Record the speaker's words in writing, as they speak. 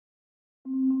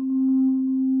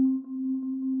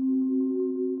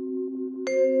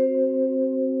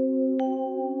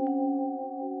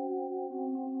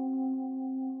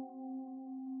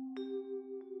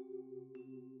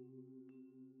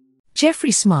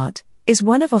Geoffrey Smart is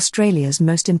one of Australia's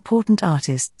most important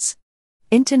artists.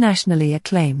 Internationally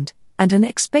acclaimed, and an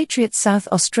expatriate South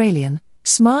Australian,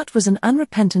 Smart was an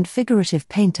unrepentant figurative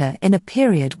painter in a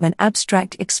period when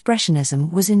abstract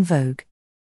expressionism was in vogue.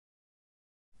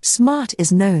 Smart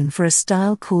is known for a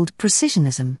style called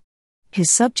precisionism. His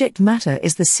subject matter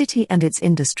is the city and its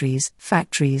industries,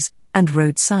 factories, and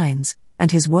road signs,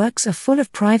 and his works are full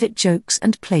of private jokes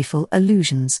and playful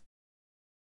allusions.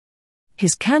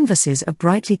 His canvases are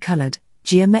brightly colored,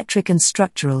 geometric and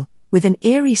structural, with an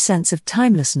eerie sense of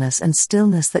timelessness and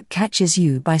stillness that catches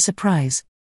you by surprise.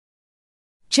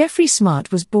 Geoffrey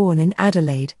Smart was born in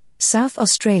Adelaide, South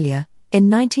Australia,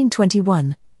 in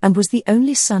 1921, and was the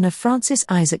only son of Francis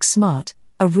Isaac Smart,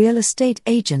 a real estate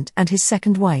agent, and his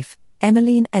second wife,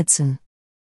 Emmeline Edson.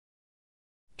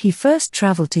 He first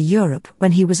traveled to Europe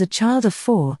when he was a child of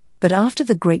 4, but after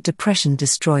the Great Depression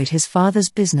destroyed his father's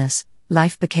business,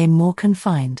 life became more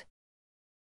confined.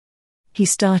 He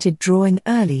started drawing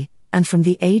early, and from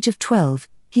the age of 12,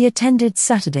 he attended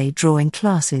Saturday drawing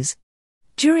classes.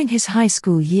 During his high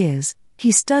school years,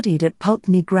 he studied at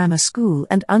Pulteney Grammar School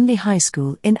and Unley High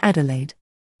School in Adelaide.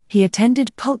 He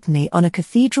attended Pulteney on a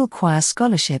cathedral choir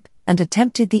scholarship and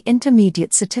attempted the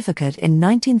intermediate certificate in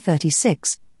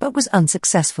 1936, but was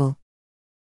unsuccessful.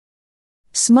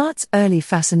 Smart's early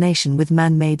fascination with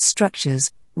man-made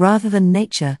structures, rather than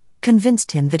nature,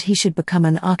 convinced him that he should become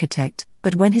an architect,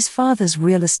 but when his father's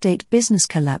real estate business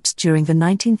collapsed during the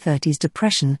 1930s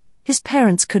depression, his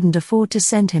parents couldn't afford to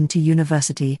send him to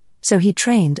university, so he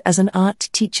trained as an art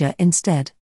teacher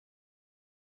instead.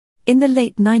 In the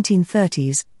late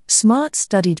 1930s, Smart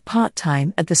studied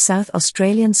part-time at the South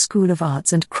Australian School of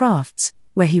Arts and Crafts,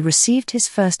 where he received his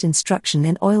first instruction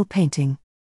in oil painting.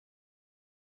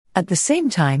 At the same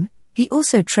time, he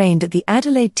also trained at the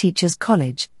Adelaide Teachers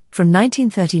College, from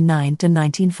 1939 to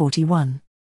 1941.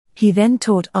 He then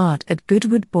taught art at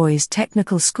Goodwood Boys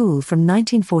Technical School from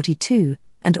 1942,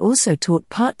 and also taught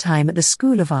part-time at the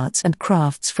School of Arts and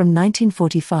Crafts from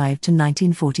 1945 to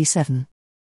 1947.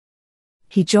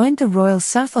 He joined the Royal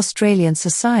South Australian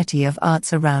Society of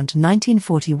Arts around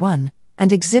 1941,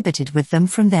 and exhibited with them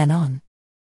from then on.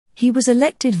 He was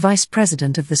elected Vice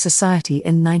President of the Society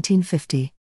in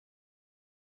 1950.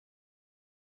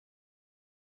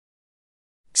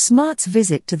 Smart's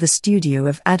visit to the studio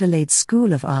of Adelaide's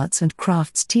School of Arts and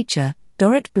Crafts teacher,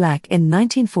 Dorrit Black, in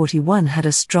 1941 had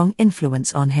a strong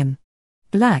influence on him.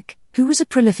 Black, who was a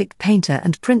prolific painter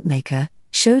and printmaker,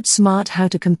 showed Smart how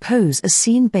to compose a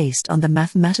scene based on the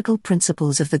mathematical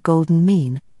principles of the golden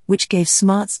mean, which gave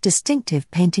Smart's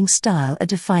distinctive painting style a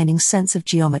defining sense of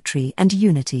geometry and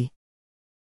unity.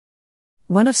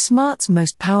 One of Smart's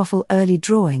most powerful early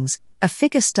drawings, a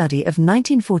figure study of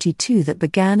 1942 that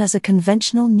began as a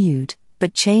conventional nude,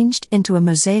 but changed into a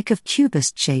mosaic of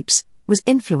cubist shapes, was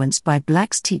influenced by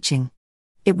Black's teaching.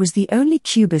 It was the only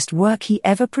cubist work he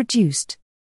ever produced.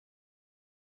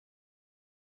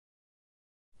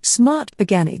 Smart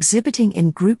began exhibiting in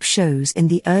group shows in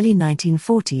the early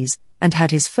 1940s, and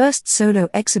had his first solo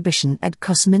exhibition at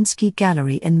Kosminski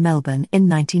Gallery in Melbourne in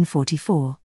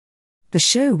 1944. The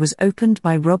show was opened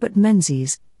by Robert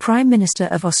Menzies, Prime Minister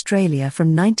of Australia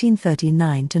from 1939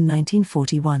 to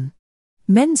 1941.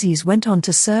 Menzies went on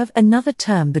to serve another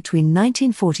term between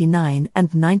 1949 and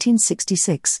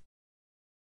 1966.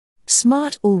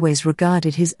 Smart always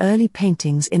regarded his early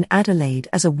paintings in Adelaide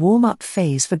as a warm-up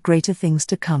phase for greater things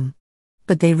to come.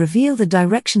 But they reveal the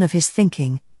direction of his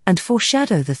thinking, and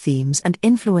foreshadow the themes and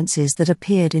influences that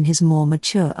appeared in his more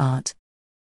mature art.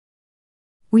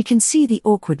 We can see the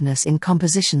awkwardness in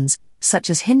compositions, such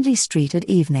as Hindley Street at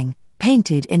Evening,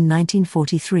 painted in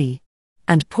 1943,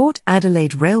 and Port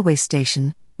Adelaide Railway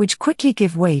Station, which quickly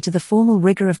give way to the formal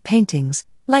rigour of paintings,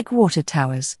 like Water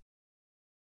Towers.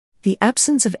 The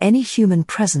absence of any human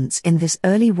presence in this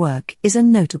early work is a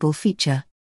notable feature.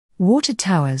 Water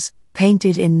Towers,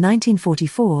 painted in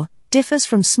 1944, differs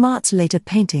from Smart's later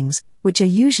paintings, which are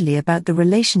usually about the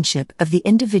relationship of the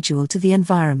individual to the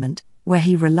environment, where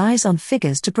he relies on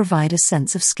figures to provide a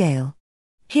sense of scale.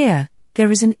 Here,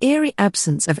 there is an eerie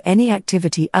absence of any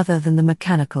activity other than the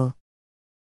mechanical.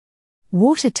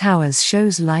 Water Towers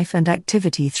shows life and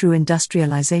activity through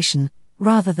industrialization,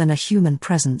 rather than a human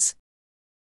presence.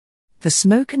 The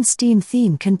smoke and steam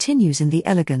theme continues in the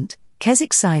elegant,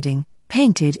 Keswick siding,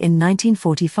 painted in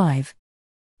 1945.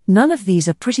 None of these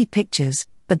are pretty pictures,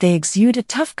 but they exude a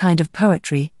tough kind of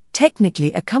poetry,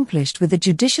 technically accomplished with a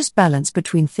judicious balance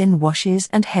between thin washes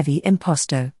and heavy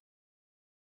impasto.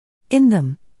 In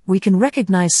them, we can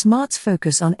recognize Smart's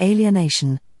focus on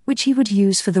alienation, which he would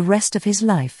use for the rest of his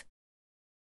life.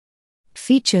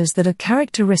 Features that are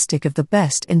characteristic of the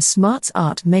best in Smart's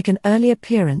art make an early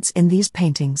appearance in these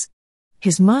paintings.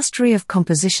 His mastery of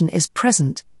composition is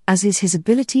present, as is his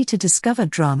ability to discover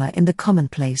drama in the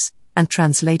commonplace, and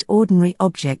translate ordinary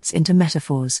objects into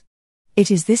metaphors.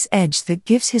 It is this edge that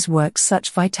gives his works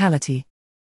such vitality.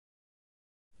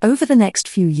 Over the next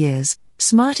few years,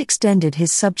 Smart extended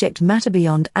his subject matter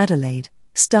beyond Adelaide,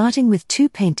 starting with 2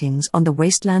 paintings on the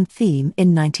wasteland theme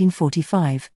in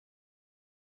 1945.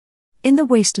 In The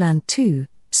Wasteland 2,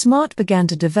 Smart began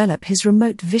to develop his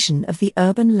remote vision of the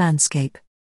urban landscape.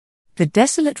 The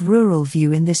desolate rural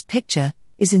view in this picture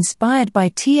is inspired by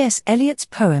T.S. Eliot's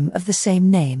poem of the same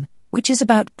name, which is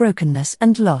about brokenness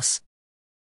and loss.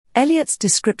 Eliot's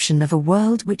description of a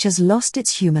world which has lost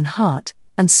its human heart,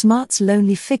 and Smart's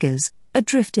lonely figures,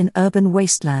 adrift in urban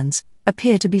wastelands,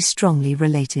 appear to be strongly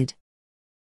related.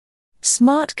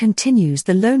 Smart continues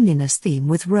the loneliness theme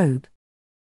with Robe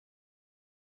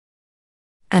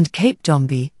and Cape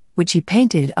Dombey, which he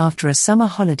painted after a summer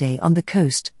holiday on the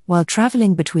coast, while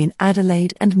travelling between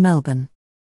Adelaide and Melbourne.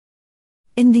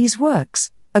 In these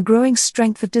works, a growing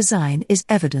strength of design is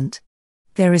evident.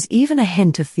 There is even a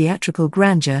hint of theatrical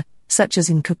grandeur, such as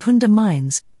in Kapunda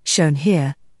Mines, shown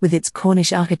here, with its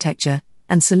Cornish architecture,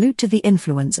 and salute to the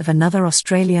influence of another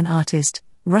Australian artist,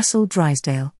 Russell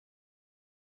Drysdale.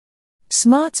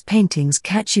 Smart's paintings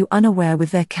catch you unaware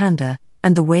with their candour,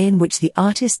 and the way in which the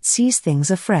artist sees things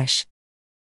afresh.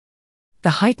 The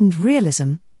heightened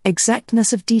realism,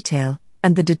 exactness of detail,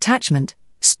 and the detachment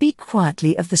speak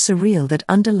quietly of the surreal that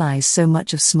underlies so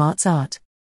much of Smart's art.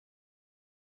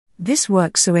 This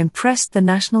work so impressed the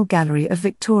National Gallery of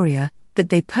Victoria that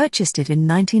they purchased it in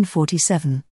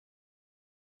 1947.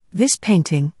 This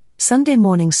painting, Sunday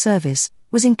Morning Service,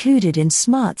 was included in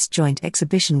Smart's joint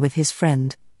exhibition with his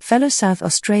friend, fellow South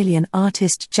Australian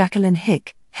artist Jacqueline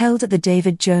Hick, held at the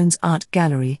David Jones Art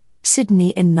Gallery, Sydney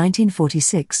in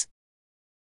 1946.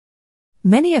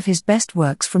 Many of his best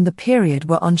works from the period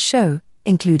were on show,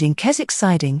 including Keswick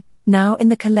Siding, now in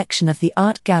the collection of the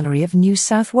Art Gallery of New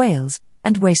South Wales,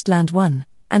 and Wasteland 1,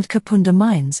 and Kapunda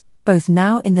Mines, both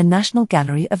now in the National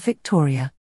Gallery of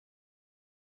Victoria.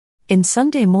 In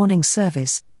Sunday Morning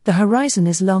Service, the horizon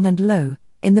is long and low,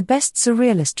 in the best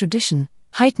surrealist tradition,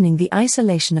 heightening the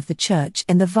isolation of the church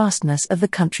in the vastness of the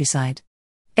countryside.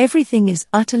 Everything is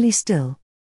utterly still.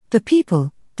 The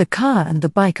people, the car and the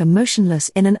bike are motionless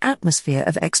in an atmosphere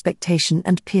of expectation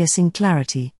and piercing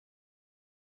clarity.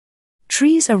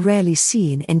 Trees are rarely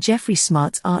seen in Geoffrey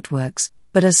Smart's artworks,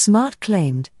 but as Smart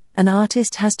claimed, an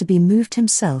artist has to be moved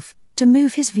himself, to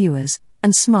move his viewers,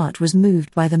 and Smart was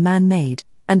moved by the man-made,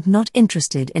 and not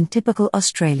interested in typical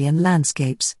Australian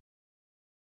landscapes.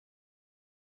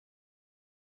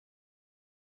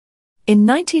 In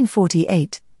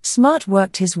 1948, Smart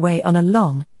worked his way on a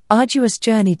long, arduous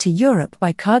journey to Europe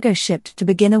by cargo ship to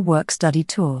begin a work-study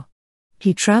tour.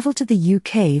 He travelled to the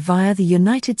UK via the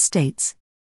United States.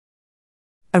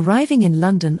 Arriving in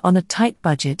London on a tight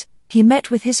budget, he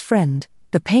met with his friend,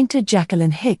 the painter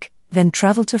Jacqueline Hick, then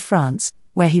travelled to France,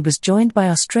 where he was joined by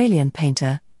Australian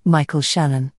painter, Michael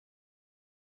Shannon.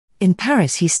 In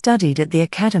Paris he studied at the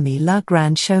Académie La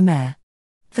Grande Chaumière.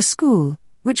 The school,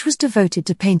 which was devoted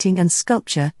to painting and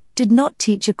sculpture, did not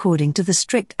teach according to the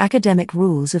strict academic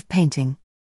rules of painting.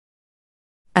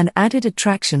 An added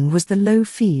attraction was the low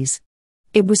fees.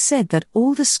 It was said that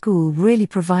all the school really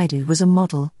provided was a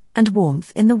model, and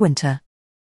warmth in the winter.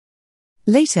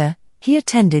 Later, he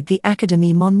attended the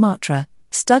Académie Montmartre,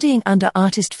 studying under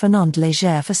artist Fernand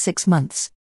Léger for 6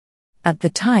 months. At the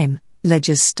time,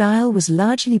 Léger's style was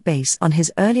largely based on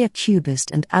his earlier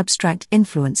cubist and abstract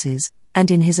influences, and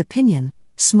in his opinion,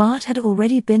 Smart had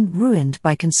already been ruined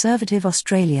by conservative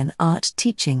Australian art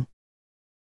teaching.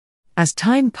 As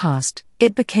time passed,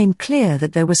 it became clear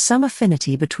that there was some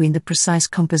affinity between the precise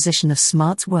composition of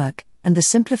Smart's work and the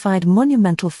simplified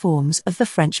monumental forms of the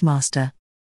French master.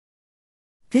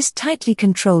 This tightly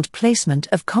controlled placement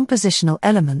of compositional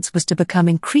elements was to become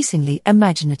increasingly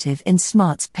imaginative in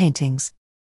Smart's paintings.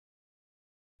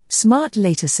 Smart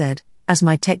later said, "As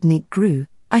my technique grew,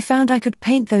 I found I could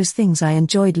paint those things I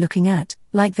enjoyed looking at,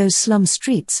 like those slum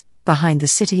streets, behind the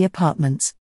city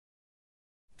apartments."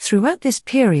 Throughout this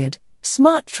period,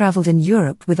 Smart travelled in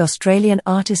Europe with Australian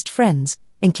artist friends,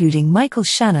 including Michael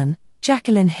Shannon,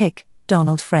 Jacqueline Hick,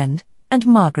 Donald Friend, and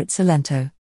Margaret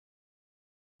Salento.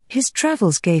 His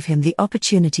travels gave him the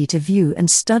opportunity to view and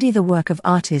study the work of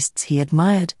artists he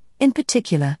admired, in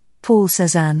particular, Paul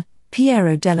Cézanne,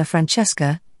 Piero della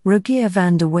Francesca, Rogier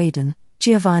van der Weyden,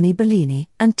 Giovanni Bellini,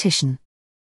 and Titian.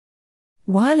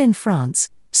 While in France,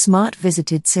 Smart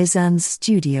visited Cézanne's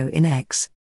studio in Aix.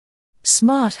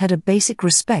 Smart had a basic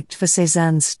respect for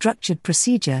Cézanne's structured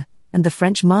procedure, and the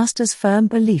French master's firm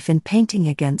belief in painting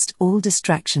against all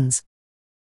distractions.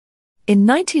 In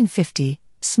 1950,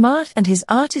 Smart and his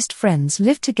artist friends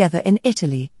lived together in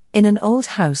Italy, in an old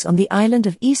house on the island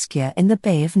of Ischia in the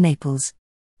Bay of Naples.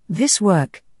 This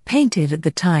work, painted at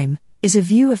the time, is a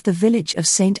view of the village of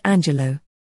St. Angelo.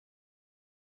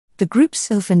 The group's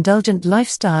self-indulgent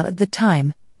lifestyle at the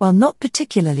time, while not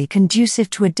particularly conducive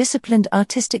to a disciplined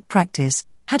artistic practice,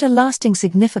 had a lasting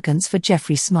significance for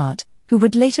Geoffrey Smart, who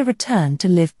would later return to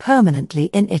live permanently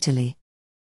in Italy.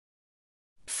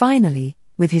 Finally,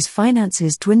 with his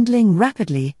finances dwindling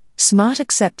rapidly, Smart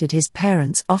accepted his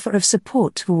parents' offer of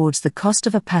support towards the cost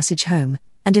of a passage home,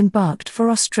 and embarked for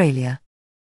Australia.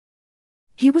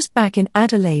 He was back in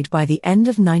Adelaide by the end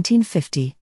of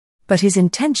 1950. But his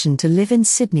intention to live in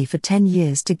Sydney for 10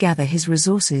 years to gather his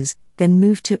resources, then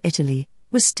move to Italy,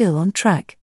 was still on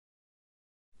track.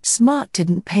 Smart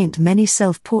didn't paint many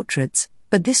self-portraits,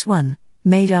 but this one,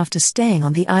 made after staying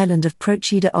on the island of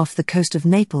Procida off the coast of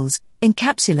Naples,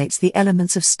 encapsulates the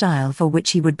elements of style for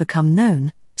which he would become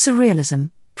known: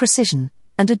 surrealism, precision,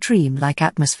 and a dream-like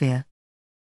atmosphere.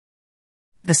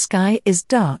 The sky is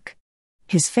dark.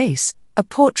 His face, a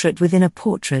portrait within a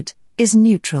portrait, is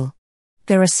neutral.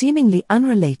 There are seemingly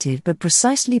unrelated but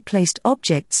precisely placed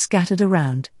objects scattered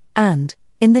around, and,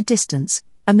 in the distance,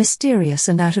 a mysterious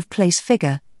and out-of-place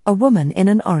figure, a woman in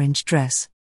an orange dress.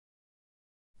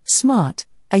 Smart,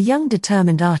 a young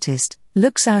determined artist,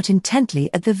 looks out intently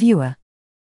at the viewer.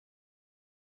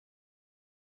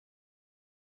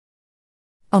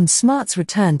 On Smart's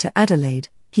return to Adelaide,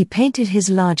 he painted his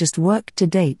largest work to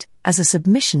date, as a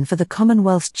submission for the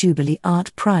Commonwealth's Jubilee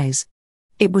Art Prize.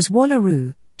 It was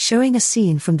Wallaroo, showing a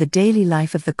scene from the daily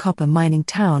life of the copper mining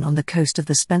town on the coast of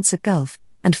the Spencer Gulf,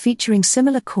 and featuring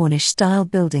similar Cornish-style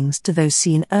buildings to those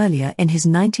seen earlier in his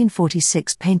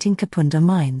 1946 painting Kapunda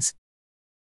Mines.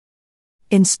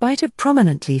 In spite of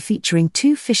prominently featuring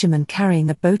two fishermen carrying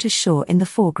a boat ashore in the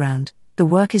foreground, the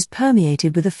work is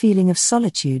permeated with a feeling of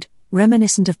solitude,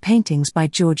 reminiscent of paintings by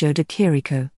Giorgio de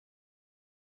Chirico.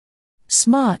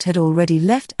 Smart had already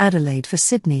left Adelaide for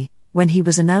Sydney, when he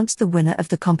was announced the winner of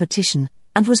the competition,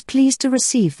 and was pleased to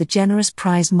receive the generous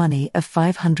prize money of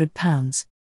 £500.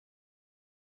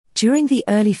 During the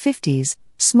early 50s,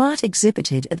 Smart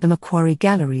exhibited at the Macquarie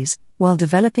Galleries, while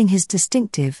developing his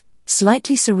distinctive,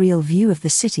 slightly surreal view of the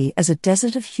city as a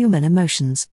desert of human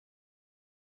emotions.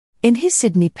 In his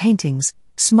Sydney paintings,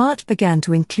 Smart began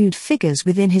to include figures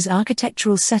within his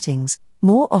architectural settings,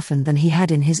 more often than he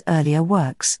had in his earlier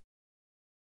works.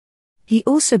 He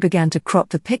also began to crop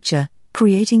the picture,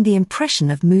 creating the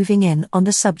impression of moving in on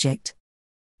the subject.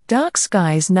 Dark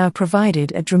skies now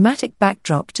provided a dramatic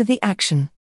backdrop to the action.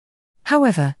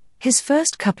 However, his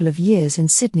first couple of years in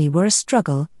Sydney were a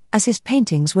struggle, as his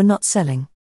paintings were not selling.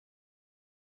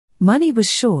 Money was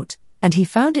short, and he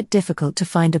found it difficult to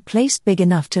find a place big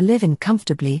enough to live in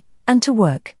comfortably, and to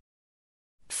work.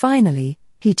 Finally,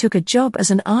 he took a job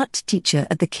as an art teacher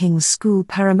at the King's School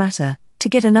Parramatta, to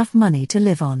get enough money to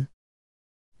live on.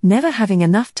 Never having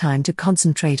enough time to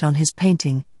concentrate on his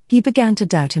painting, he began to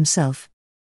doubt himself.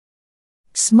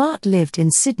 Smart lived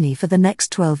in Sydney for the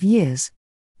next 12 years.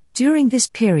 During this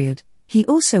period, he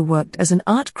also worked as an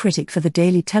art critic for the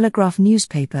Daily Telegraph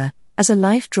newspaper, as a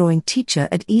life drawing teacher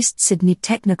at East Sydney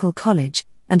Technical College,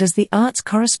 and as the arts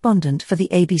correspondent for the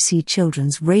ABC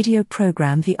children's radio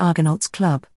program The Argonauts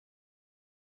Club.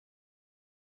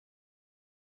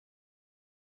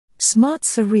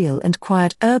 Smart's surreal and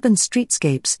quiet urban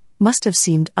streetscapes must have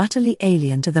seemed utterly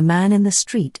alien to the man in the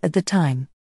street at the time.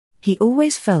 He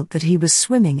always felt that he was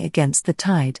swimming against the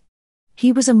tide.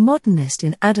 He was a modernist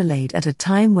in Adelaide at a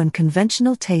time when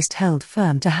conventional taste held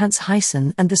firm to Hans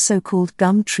Huyssen and the so-called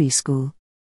Gum Tree School.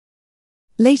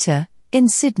 Later, in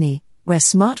Sydney, where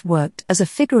Smart worked as a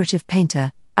figurative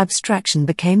painter, abstraction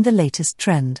became the latest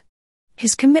trend.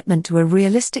 His commitment to a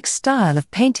realistic style of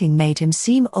painting made him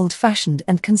seem old-fashioned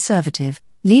and conservative,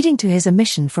 leading to his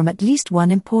omission from at least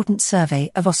one important survey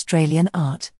of Australian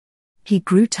art. He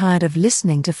grew tired of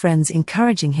listening to friends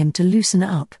encouraging him to loosen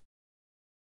up.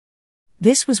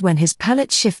 This was when his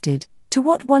palette shifted to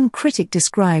what one critic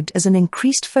described as an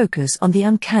increased focus on the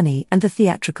uncanny and the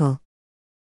theatrical.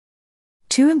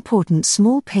 Two important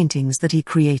small paintings that he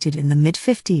created in the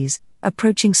mid-50s,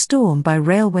 Approaching Storm by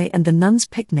Railway and The Nun's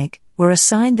Picnic, were a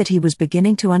sign that he was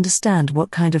beginning to understand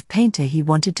what kind of painter he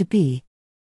wanted to be.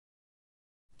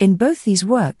 In both these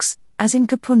works, as in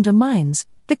Kapunda Mines,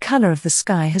 the color of the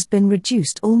sky has been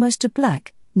reduced almost to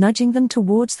black, nudging them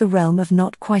towards the realm of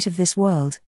not quite of this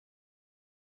world.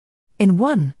 In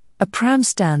one, A pram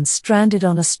stands stranded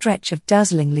on a stretch of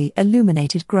dazzlingly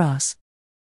illuminated grass.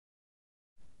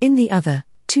 In the other,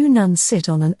 two nuns sit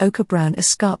on an ochre-brown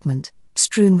escarpment,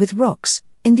 strewn with rocks,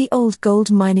 in the old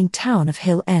gold mining town of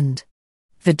Hill End.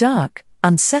 The dark,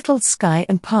 unsettled sky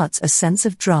imparts a sense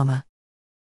of drama.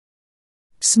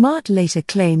 Smart later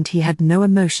claimed he had no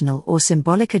emotional or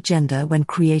symbolic agenda when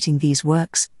creating these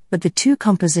works, but the two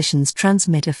compositions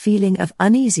transmit a feeling of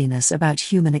uneasiness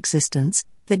about human existence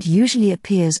that usually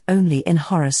appears only in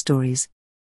horror stories.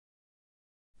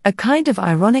 A kind of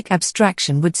ironic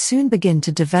abstraction would soon begin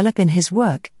to develop in his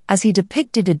work, as he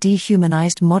depicted a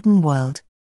dehumanized modern world.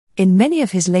 In many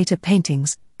of his later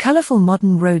paintings, colorful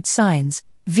modern road signs,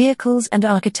 vehicles and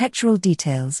architectural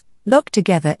details, lock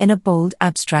together in a bold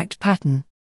abstract pattern.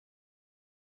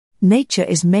 Nature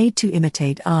is made to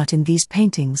imitate art in these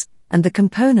paintings, and the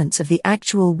components of the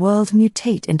actual world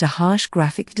mutate into harsh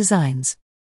graphic designs.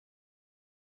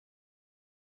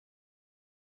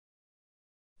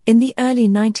 In the early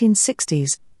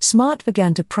 1960s, Smart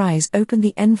began to prise open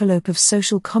the envelope of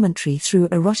social commentary through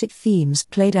erotic themes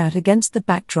played out against the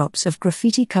backdrops of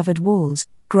graffiti-covered walls,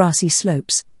 grassy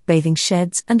slopes, bathing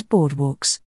sheds and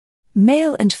boardwalks.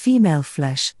 Male and female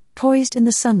flesh, poised in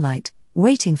the sunlight,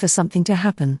 waiting for something to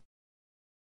happen.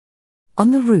 On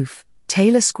the Roof,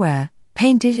 Taylor Square,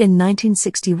 painted in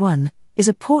 1961, is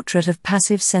a portrait of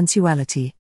passive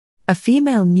sensuality. A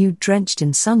female nude drenched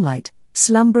in sunlight,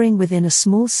 slumbering within a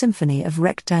small symphony of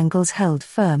rectangles held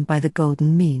firm by the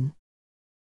golden mean.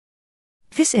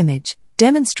 This image,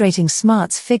 demonstrating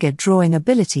Smart's figure drawing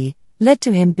ability, led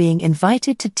to him being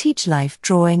invited to teach life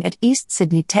drawing at East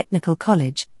Sydney Technical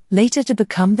College, later to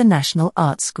become the National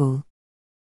Art School.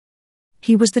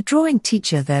 He was the drawing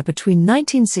teacher there between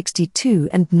 1962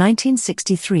 and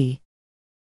 1963.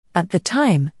 At the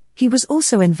time, he was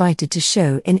also invited to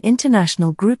show in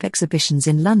international group exhibitions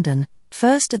in London,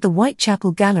 first at the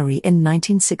Whitechapel Gallery in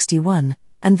 1961,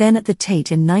 and then at the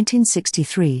Tate in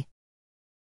 1963.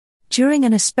 During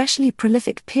an especially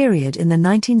prolific period in the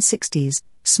 1960s,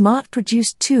 Smart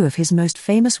produced two of his most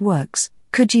famous works,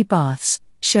 Coogee Baths,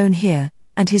 shown here,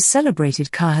 and his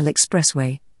celebrated Cahill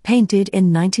Expressway, painted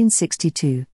in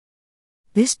 1962.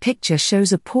 This picture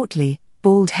shows a portly,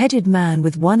 bald-headed man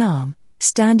with one arm,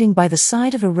 standing by the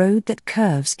side of a road that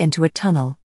curves into a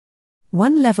tunnel.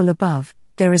 One level above,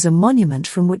 there is a monument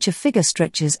from which a figure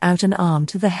stretches out an arm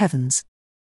to the heavens.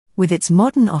 With its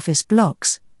modern office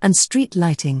blocks and street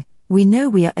lighting, we know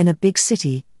we are in a big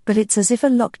city, but it's as if a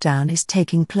lockdown is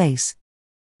taking place.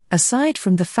 Aside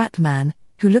from the fat man,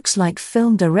 who looks like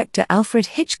film director Alfred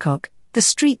Hitchcock, the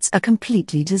streets are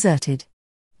completely deserted.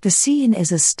 The scene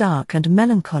is as stark and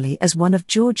melancholy as one of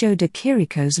Giorgio de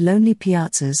Chirico's Lonely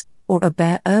Piazzas, or a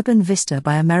bare urban vista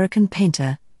by American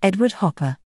painter Edward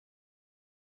Hopper.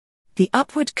 The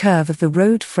upward curve of the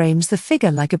road frames the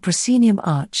figure like a proscenium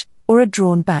arch, or a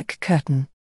drawn-back curtain.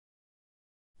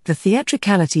 The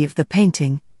theatricality of the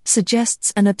painting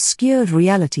suggests an obscured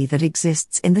reality that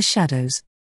exists in the shadows.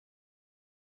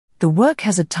 The work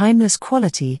has a timeless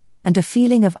quality, and a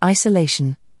feeling of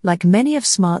isolation, like many of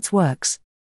Smart's works.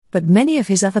 But many of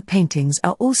his other paintings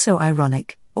are also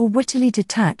ironic, or wittily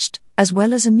detached, as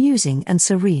well as amusing and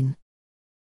serene.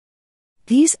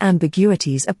 These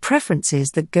ambiguities are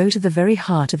preferences that go to the very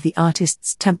heart of the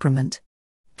artist's temperament.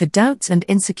 The doubts and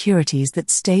insecurities that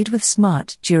stayed with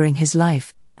Smart during his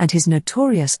life, and his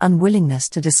notorious unwillingness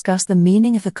to discuss the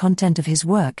meaning of the content of his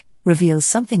work, reveals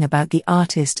something about the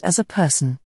artist as a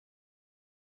person.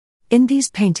 In these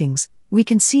paintings, we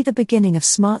can see the beginning of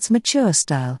Smart's mature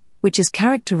style, which is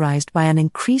characterized by an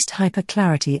increased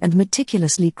hyperclarity and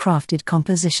meticulously crafted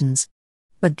compositions.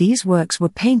 But these works were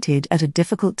painted at a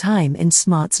difficult time in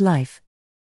Smart's life.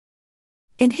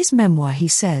 In his memoir he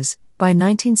says, by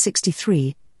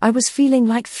 1963, I was feeling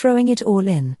like throwing it all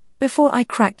in, before I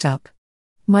cracked up.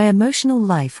 My emotional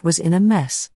life was in a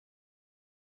mess.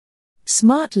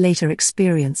 Smart later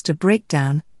experienced a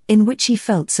breakdown, in which he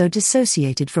felt so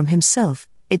dissociated from himself,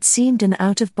 it seemed an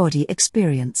out-of-body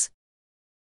experience.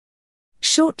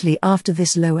 Shortly after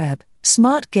this low ebb,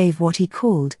 Smart gave what he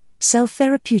called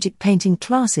self-therapeutic painting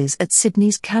classes at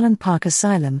Sydney's Callan Park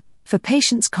Asylum, for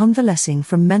patients convalescing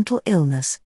from mental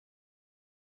illness.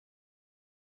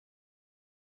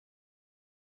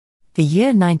 The year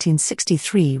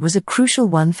 1963 was a crucial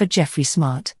one for Geoffrey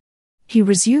Smart. He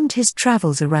resumed his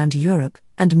travels around Europe,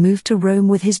 and moved to Rome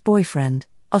with his boyfriend,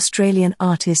 Australian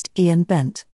artist Ian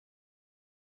Bent.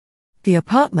 The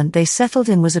apartment they settled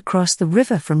in was across the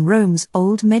river from Rome's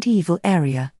old medieval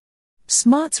area.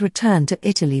 Smart's return to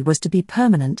Italy was to be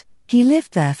permanent, he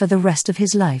lived there for the rest of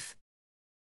his life.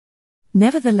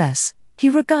 Nevertheless, he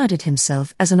regarded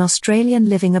himself as an Australian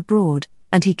living abroad,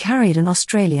 and he carried an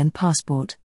Australian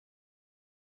passport.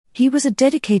 He was a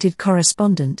dedicated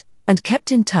correspondent, and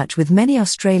kept in touch with many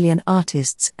Australian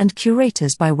artists and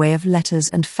curators by way of letters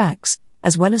and fax,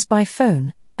 as well as by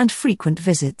phone, and frequent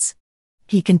visits.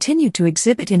 He continued to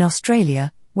exhibit in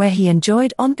Australia, where he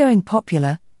enjoyed ongoing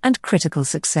popular and critical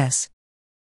success.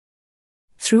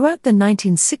 Throughout the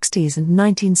 1960s and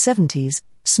 1970s,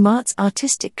 Smart's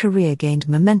artistic career gained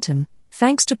momentum,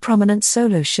 thanks to prominent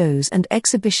solo shows and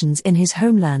exhibitions in his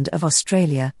homeland of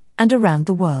Australia and around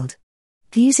the world.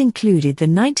 These included the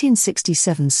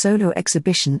 1967 solo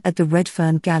exhibition at the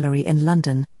Redfern Gallery in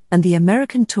London, and the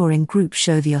American touring group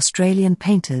show The Australian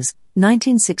Painters,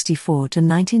 1964 to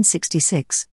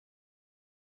 1966.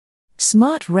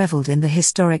 Smart reveled in the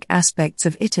historic aspects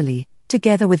of Italy,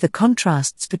 together with the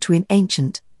contrasts between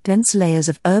ancient, dense layers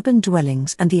of urban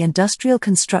dwellings and the industrial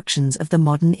constructions of the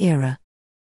modern era.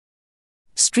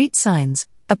 Street signs,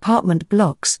 apartment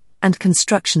blocks, and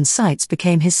construction sites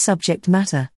became his subject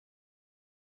matter.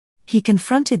 He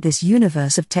confronted this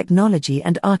universe of technology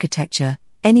and architecture,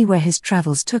 anywhere his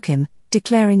travels took him,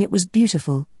 declaring it was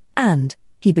beautiful, and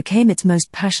he became its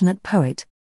most passionate poet.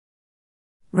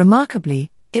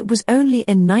 Remarkably, it was only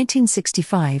in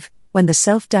 1965, when the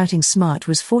self-doubting Smart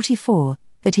was 44,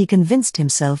 that he convinced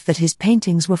himself that his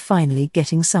paintings were finally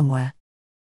getting somewhere.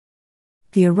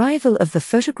 The arrival of the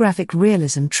photographic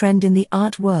realism trend in the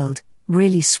art world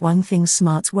really swung things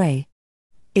Smart's way.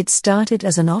 It started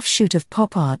as an offshoot of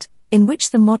pop art, in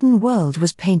which the modern world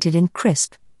was painted in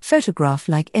crisp,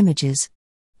 photograph-like images.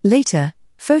 Later,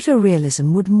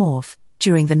 photorealism would morph,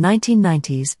 during the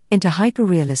 1990s, into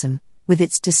hyperrealism, with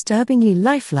its disturbingly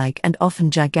lifelike and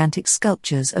often gigantic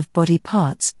sculptures of body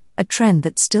parts, a trend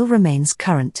that still remains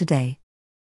current today.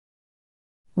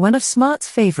 One of Smart's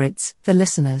favorites, The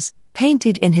Listeners,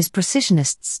 painted in his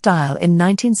precisionist style in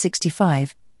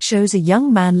 1965, shows a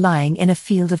young man lying in a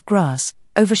field of grass,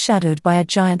 overshadowed by a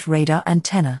giant radar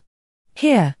antenna.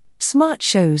 Here, Smart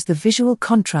shows the visual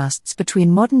contrasts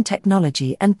between modern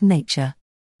technology and nature.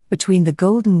 Between the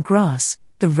golden grass,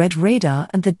 the red radar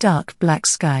and the dark black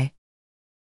sky.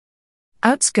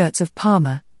 Outskirts of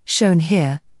Parma, shown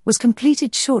here, was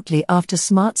completed shortly after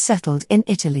Smart settled in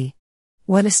Italy.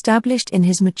 Well established in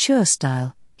his mature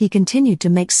style, he continued to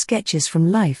make sketches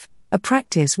from life, a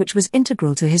practice which was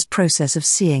integral to his process of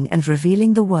seeing and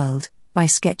revealing the world, by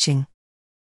sketching.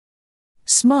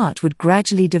 Smart would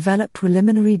gradually develop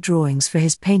preliminary drawings for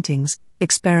his paintings,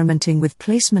 experimenting with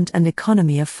placement and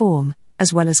economy of form,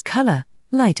 as well as color,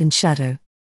 light and shadow.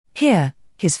 Here,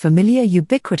 his familiar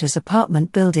ubiquitous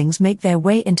apartment buildings make their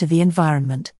way into the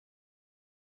environment.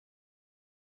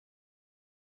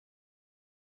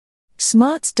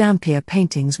 Smart's Dampier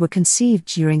paintings were conceived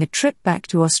during a trip back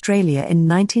to Australia in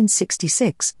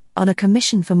 1966, on a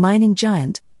commission for mining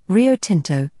giant, Rio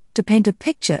Tinto, to paint a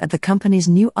picture at the company's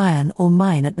new iron ore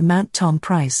mine at the Mount Tom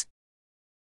Price.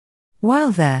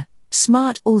 While there,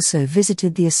 Smart also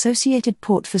visited the Associated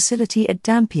Port facility at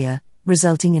Dampier,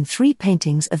 resulting in 3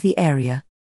 paintings of the area.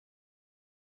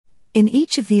 In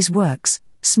each of these works,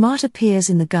 Smart appears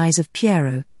in the guise of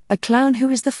Piero, a clown who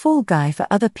is the fall guy for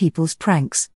other people's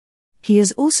pranks. He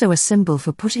is also a symbol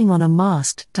for putting on a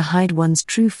mask to hide one's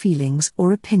true feelings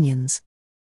or opinions.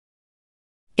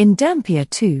 In Dampier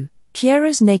 2,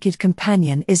 Piero's naked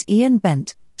companion is Ian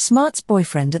Bent, Smart's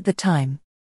boyfriend at the time.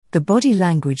 The body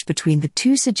language between the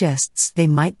two suggests they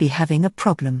might be having a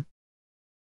problem.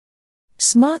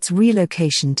 Smart's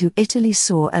relocation to Italy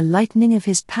saw a lightening of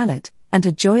his palette, and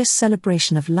a joyous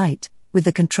celebration of light, with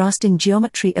the contrasting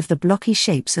geometry of the blocky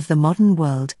shapes of the modern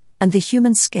world, and the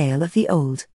human scale of the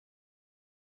old.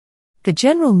 The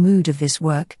general mood of this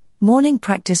work, Morning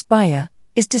Practice Baia,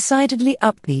 is decidedly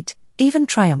upbeat, even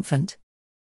triumphant.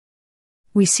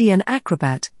 We see an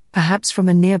acrobat, perhaps from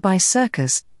a nearby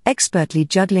circus, expertly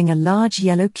juggling a large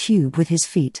yellow cube with his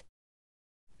feet.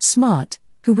 Smart,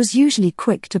 who was usually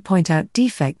quick to point out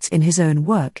defects in his own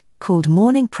work, called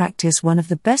Morning Practice one of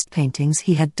the best paintings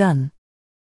he had done.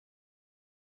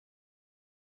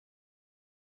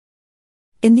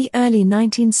 In the early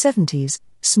 1970s,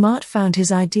 Smart found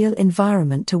his ideal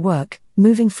environment to work,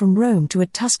 moving from Rome to a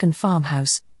Tuscan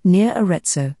farmhouse, near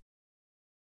Arezzo.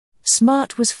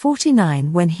 Smart was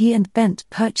 49 when he and Bent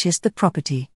purchased the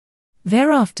property.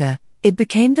 Thereafter, it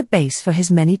became the base for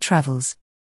his many travels.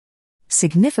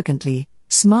 Significantly,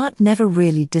 Smart never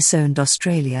really disowned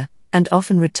Australia, and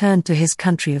often returned to his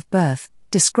country of birth,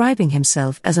 describing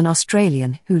himself as an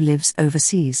Australian who lives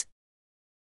overseas.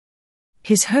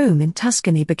 His home in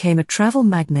Tuscany became a travel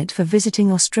magnet for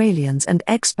visiting Australians and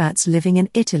expats living in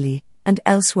Italy and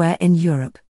elsewhere in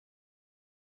Europe.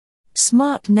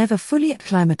 Smart never fully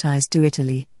acclimatized to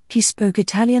Italy. He spoke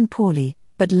Italian poorly,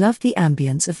 but loved the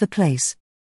ambience of the place.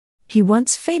 He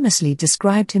once famously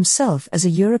described himself as a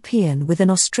European with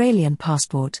an Australian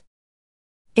passport.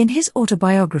 In his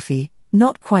autobiography,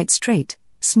 Not Quite Straight,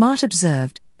 Smart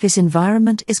observed, "This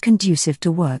environment is conducive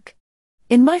to work.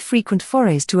 In my frequent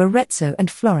forays to Arezzo and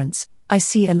Florence, I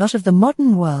see a lot of the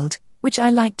modern world, which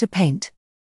I like to paint."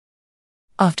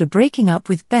 After breaking up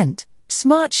with Bent,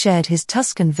 Smart shared his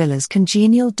Tuscan villa's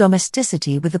congenial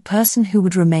domesticity with the person who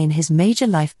would remain his major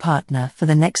life partner for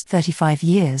the next 35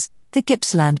 years, the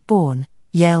Gippsland-born,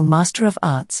 Yale Master of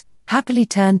Arts, happily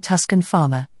turned Tuscan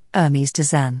farmer, Hermes de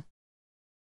Zan.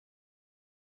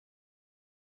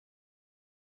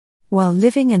 While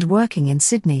living and working in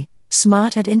Sydney,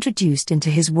 Smart had introduced into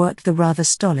his work the rather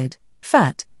stolid,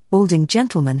 fat, balding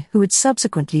gentleman who would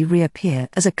subsequently reappear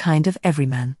as a kind of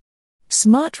everyman.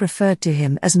 Smart referred to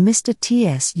him as Mr.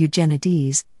 T.S.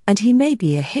 Eugenides, and he may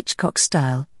be a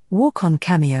Hitchcock-style, walk-on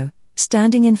cameo,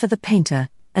 standing in for the painter,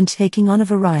 and taking on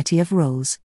a variety of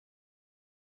roles.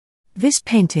 This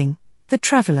painting, The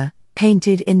Traveller,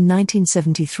 painted in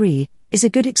 1973, is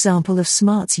a good example of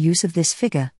Smart's use of this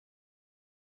figure.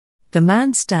 The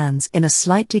man stands in a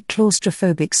slightly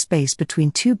claustrophobic space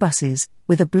between two buses,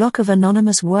 with a block of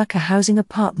anonymous worker housing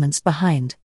apartments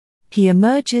behind. He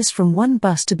emerges from one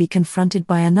bus to be confronted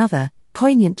by another,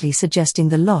 poignantly suggesting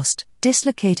the lost,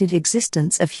 dislocated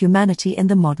existence of humanity in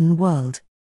the modern world.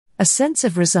 A sense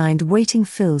of resigned waiting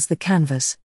fills the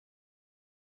canvas.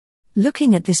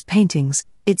 Looking at these paintings,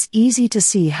 it's easy to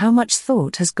see how much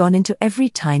thought has gone into every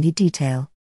tiny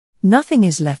detail. Nothing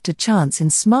is left to chance in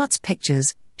Smart's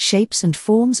pictures. Shapes and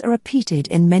forms are repeated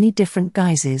in many different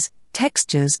guises,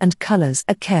 textures and colors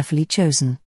are carefully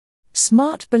chosen.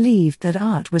 Smart believed that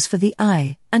art was for the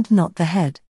eye and not the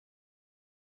head.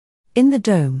 In the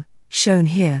dome, shown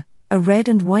here, a red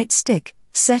and white stick,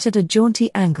 set at a jaunty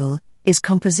angle, is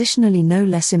compositionally no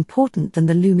less important than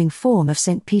the looming form of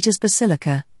St. Peter's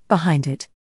Basilica, behind it.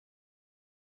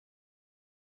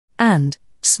 And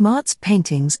Smart's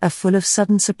paintings are full of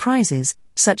sudden surprises,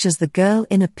 such as the girl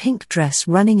in a pink dress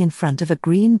running in front of a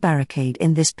green barricade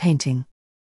in this painting.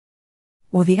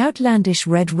 Or the outlandish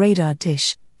red radar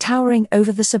dish, towering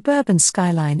over the suburban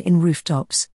skyline in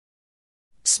Rooftops.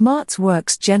 Smart's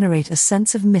works generate a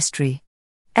sense of mystery.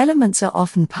 Elements are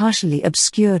often partially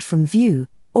obscured from view,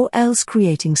 or else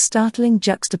creating startling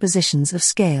juxtapositions of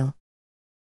scale.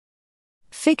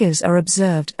 Figures are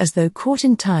observed as though caught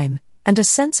in time, and a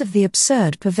sense of the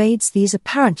absurd pervades these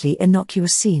apparently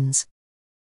innocuous scenes.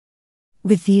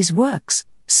 With these works,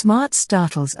 Smart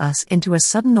startles us into a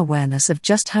sudden awareness of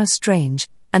just how strange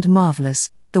and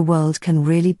marvelous the world can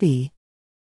really be.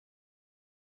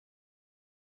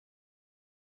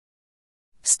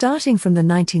 Starting from the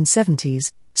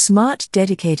 1970s, Smart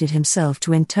dedicated himself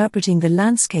to interpreting the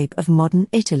landscape of modern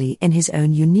Italy in his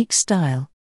own unique style.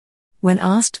 When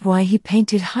asked why he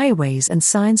painted highways and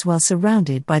signs while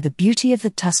surrounded by the beauty of the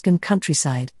Tuscan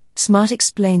countryside, Smart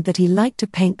explained that he liked to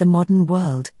paint the modern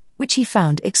world, which he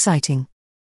found exciting.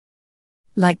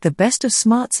 Like the best of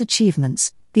Smart's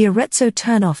achievements, the Arezzo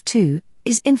Turnoff 2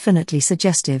 is infinitely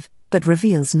suggestive, but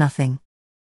reveals nothing.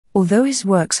 Although his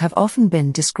works have often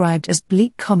been described as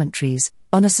bleak commentaries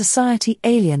on a society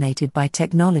alienated by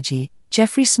technology,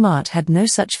 Jeffrey Smart had no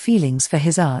such feelings for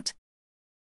his art.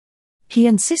 He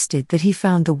insisted that he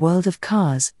found the world of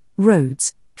cars,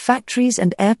 roads, factories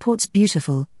and airports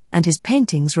beautiful, and his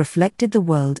paintings reflected the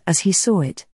world as he saw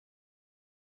it.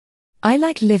 "I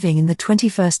like living in the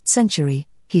 21st century,"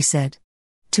 he said.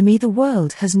 "To me the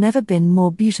world has never been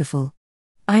more beautiful.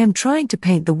 I am trying to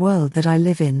paint the world that I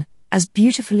live in, as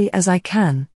beautifully as I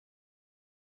can."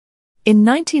 In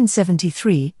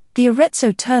 1973, the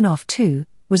Arezzo Turnoff 2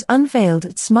 was unveiled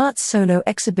at Smart's solo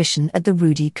exhibition at the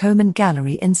Rudy Komen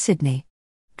Gallery in Sydney.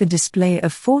 The display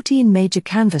of 14 major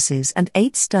canvases and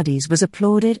 8 studies was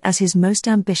applauded as his most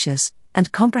ambitious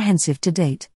and comprehensive to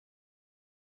date.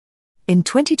 In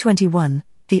 2021,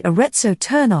 the Arezzo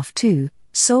Turnoff 2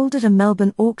 sold at a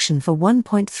Melbourne auction for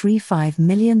 $1.35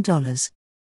 million.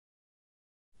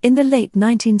 In the late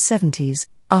 1970s,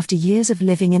 after years of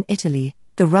living in Italy,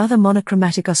 the rather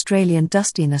monochromatic Australian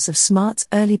dustiness of Smart's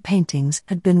early paintings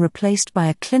had been replaced by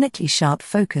a clinically sharp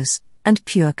focus and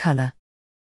pure colour.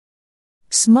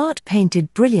 Smart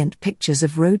painted brilliant pictures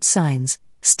of road signs,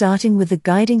 starting with the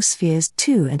guiding spheres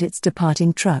 2 and its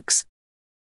departing trucks.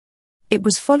 It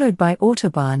was followed by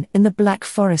Autobahn in the Black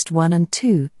Forest 1 and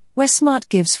 2, where Smart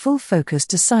gives full focus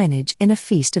to signage in a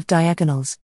feast of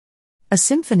diagonals. A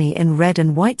symphony in red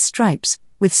and white stripes,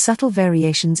 with subtle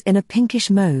variations in a pinkish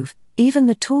mauve. Even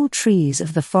the tall trees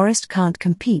of the forest can't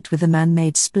compete with the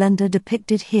man-made splendor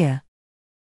depicted here.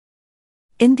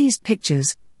 In these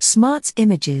pictures, Smart's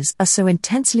images are so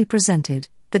intensely presented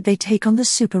that they take on the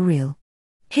superreal.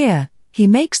 Here, he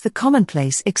makes the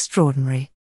commonplace extraordinary.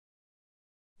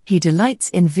 He delights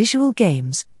in visual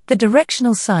games. The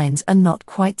directional signs are not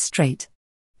quite straight.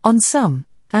 On some,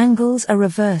 angles are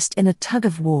reversed in a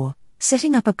tug-of-war,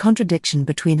 setting up a contradiction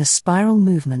between a spiral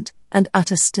movement and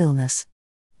utter stillness.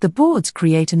 The boards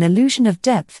create an illusion of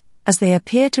depth as they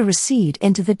appear to recede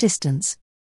into the distance.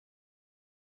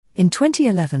 In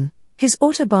 2011, his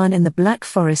Autobahn in the Black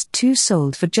Forest 2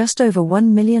 sold for just over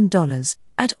 $1 million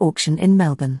at auction in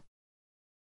Melbourne.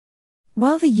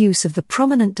 While the use of the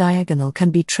prominent diagonal can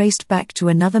be traced back to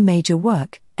another major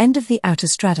work, End of the Outer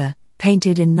Strata,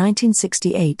 painted in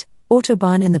 1968,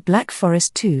 Autobahn in the Black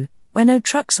Forest 2, where no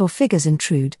trucks or figures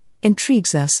intrude,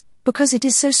 intrigues us because it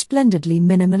is so splendidly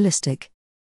minimalistic.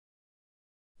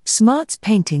 Smart's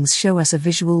paintings show us a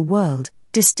visual world,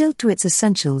 distilled to its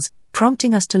essentials,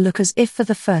 prompting us to look as if for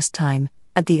the first time,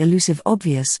 at the elusive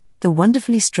obvious, the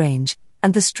wonderfully strange,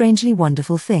 and the strangely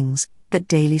wonderful things that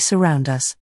daily surround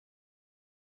us.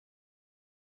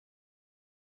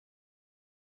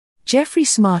 Geoffrey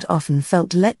Smart often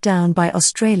felt let down by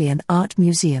Australian art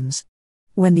museums.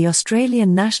 When the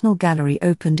Australian National Gallery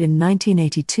opened in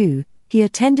 1982, he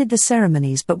attended the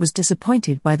ceremonies but was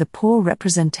disappointed by the poor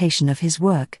representation of his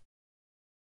work.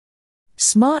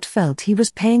 Smart felt he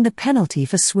was paying the penalty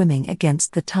for swimming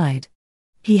against the tide.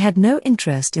 He had no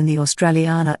interest in the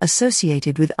Australiana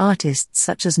associated with artists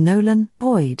such as Nolan,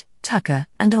 Boyd, Tucker,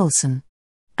 and Olsen.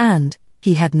 And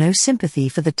he had no sympathy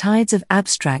for the tides of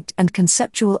abstract and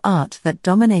conceptual art that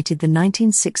dominated the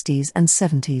 1960s and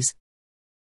 70s.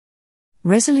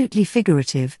 Resolutely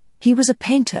figurative, he was a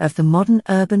painter of the modern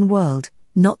urban world,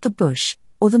 not the bush,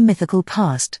 or the mythical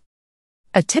past.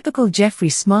 A typical Geoffrey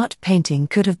Smart painting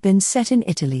could have been set in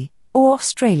Italy, or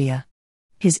Australia.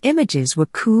 His images were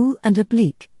cool and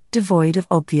oblique, devoid of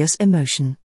obvious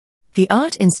emotion. The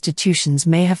art institutions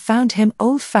may have found him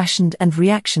old-fashioned and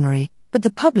reactionary, but the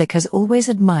public has always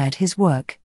admired his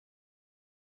work.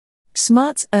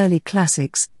 Smart's early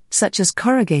classics, such as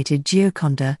Corrugated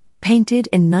Gioconda, painted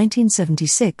in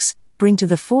 1976, bring to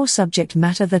the fore subject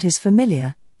matter that is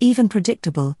familiar, even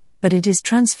predictable, but it is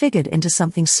transfigured into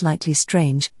something slightly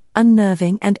strange,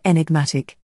 unnerving and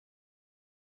enigmatic.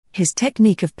 His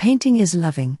technique of painting is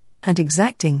loving and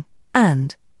exacting,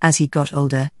 and, as he got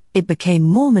older, it became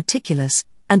more meticulous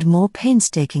and more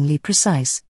painstakingly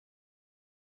precise.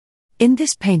 In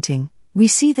this painting, we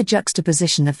see the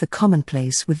juxtaposition of the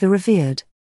commonplace with the revered.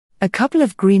 A couple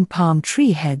of green palm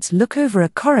tree heads look over a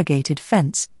corrugated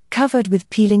fence, covered with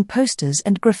peeling posters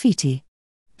and graffiti.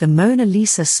 The Mona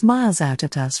Lisa smiles out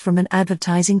at us from an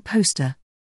advertising poster.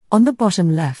 On the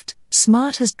bottom left,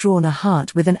 Smart has drawn a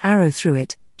heart with an arrow through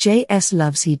it, J.S.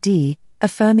 loves E.D.,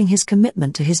 affirming his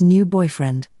commitment to his new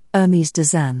boyfriend, Hermes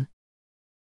Dazan.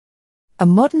 A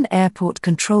modern airport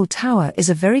control tower is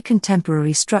a very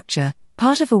contemporary structure,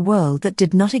 part of a world that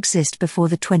did not exist before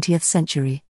the 20th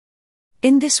century.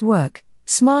 In this work,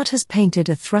 Smart has painted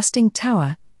a thrusting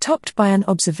tower, topped by an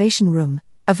observation room,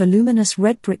 a voluminous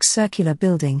red brick circular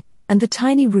building, and the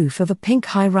tiny roof of a pink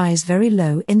high-rise very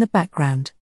low in the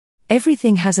background.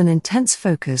 Everything has an intense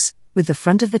focus, with the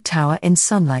front of the tower in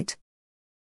sunlight.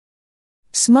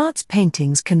 Smart's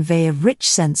paintings convey a rich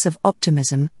sense of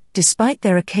optimism, despite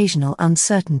their occasional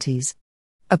uncertainties.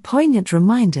 A poignant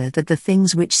reminder that the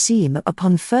things which seem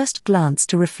upon first glance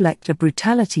to reflect a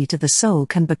brutality to the soul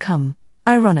can become,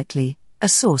 ironically, a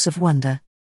source of wonder.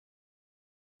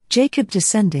 Jacob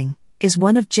Descending is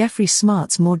one of Geoffrey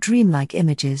Smart's more dreamlike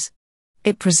images.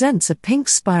 It presents a pink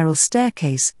spiral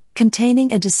staircase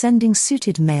containing a descending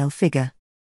suited male figure.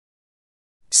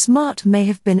 Smart may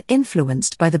have been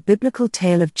influenced by the biblical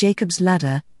tale of Jacob's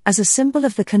ladder as a symbol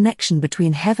of the connection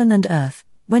between heaven and earth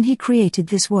when he created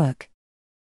this work.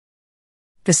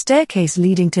 The staircase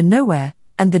leading to nowhere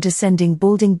and the descending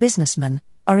balding businessman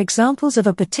are examples of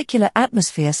a particular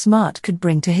atmosphere Smart could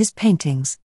bring to his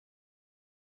paintings.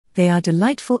 They are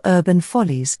delightful urban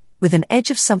follies, with an edge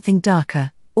of something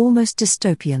darker, almost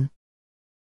dystopian.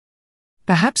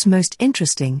 Perhaps most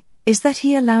interesting is that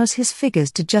he allows his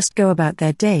figures to just go about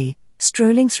their day,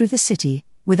 strolling through the city,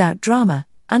 without drama,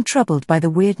 untroubled by the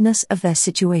weirdness of their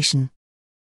situation.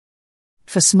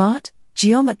 For Smart,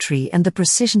 geometry and the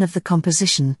precision of the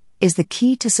composition is the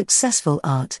key to successful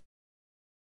art.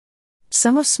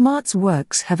 Some of Smart's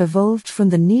works have evolved from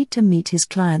the need to meet his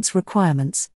clients'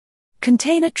 requirements.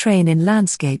 Container Train in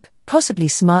Landscape, possibly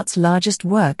Smart's largest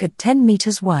work at 10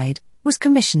 meters wide, was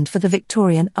commissioned for the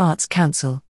Victorian Arts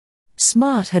Council.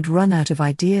 Smart had run out of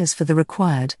ideas for the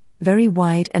required, very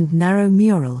wide and narrow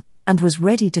mural, and was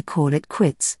ready to call it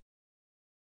quits.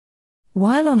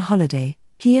 While on holiday,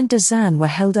 He and Dazan were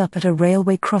held up at a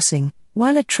railway crossing,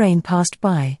 while a train passed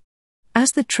by.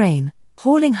 As the train,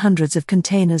 hauling hundreds of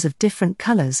containers of different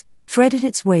colors, threaded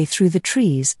its way through the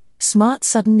trees, Smart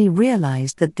suddenly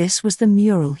realized that this was the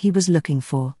mural he was looking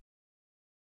for.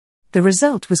 The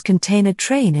result was Container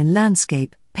Train in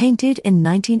Landscape, painted in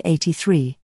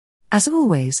 1983. As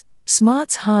always,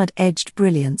 Smart's hard-edged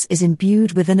brilliance is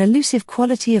imbued with an elusive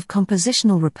quality of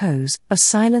compositional repose, of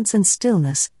silence and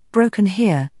stillness, broken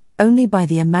here only by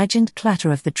the imagined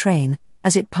clatter of the train,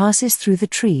 as it passes through the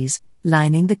trees,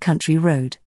 lining the country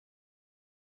road.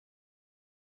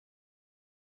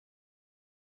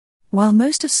 While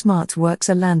most of Smart's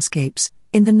works are landscapes,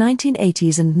 in the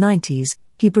 1980s and 90s,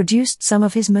 he produced some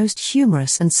of his most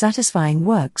humorous and satisfying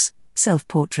works,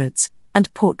 self-portraits,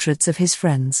 and portraits of his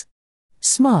friends.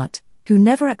 Smart, who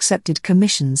never accepted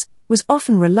commissions, was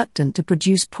often reluctant to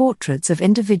produce portraits of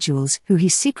individuals who he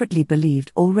secretly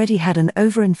believed already had an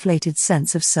overinflated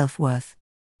sense of self-worth.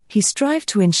 He strived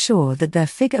to ensure that their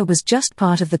figure was just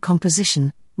part of the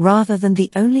composition, rather than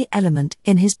the only element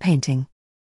in his painting.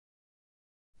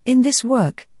 In this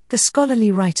work, the scholarly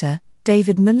writer,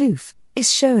 David Malouf, is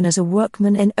shown as a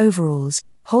workman in overalls,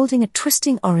 holding a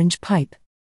twisting orange pipe.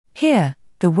 Here,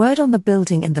 the word on the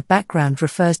building in the background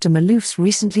refers to Malouf's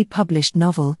recently published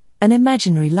novel, An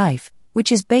Imaginary Life,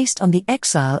 which is based on the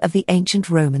exile of the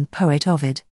ancient Roman poet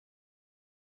Ovid.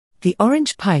 The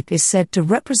orange pipe is said to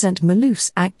represent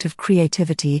Malouf's act of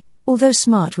creativity, although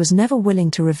Smart was never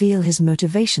willing to reveal his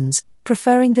motivations,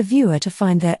 preferring the viewer to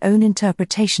find their own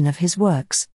interpretation of his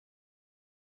works.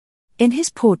 In his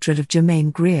portrait of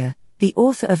Germaine Greer, the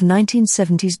author of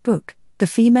 1970s book, The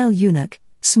Female Eunuch,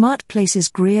 Smart places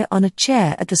Greer on a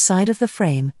chair at the side of the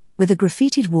frame, with a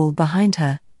graffitied wall behind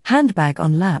her, handbag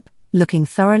on lap, looking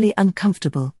thoroughly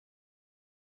uncomfortable.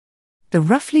 The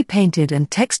roughly painted and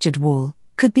textured wall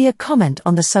could be a comment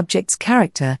on the subject's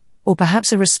character, or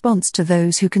perhaps a response to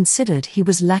those who considered he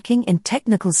was lacking in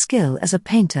technical skill as a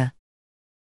painter.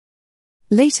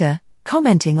 Later,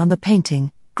 commenting on the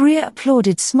painting, Greer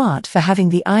applauded Smart for having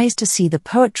the eyes to see the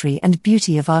poetry and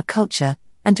beauty of our culture,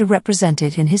 and to represent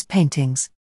it in his paintings.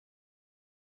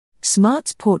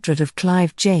 Smart's portrait of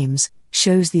Clive James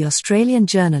shows the Australian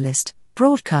journalist,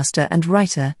 broadcaster and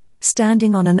writer,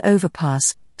 standing on an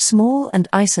overpass, small and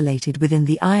isolated within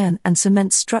the iron and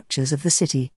cement structures of the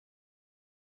city.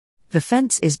 The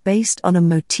fence is based on a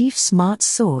motif Smart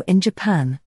saw in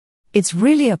Japan. It's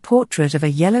really a portrait of a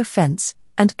yellow fence,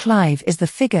 and Clive is the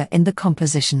figure in the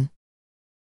composition.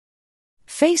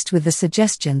 Faced with the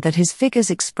suggestion that his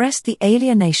figures expressed the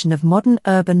alienation of modern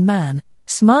urban man,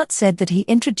 Smart said that he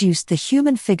introduced the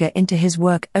human figure into his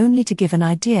work only to give an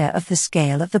idea of the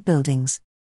scale of the buildings.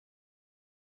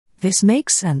 This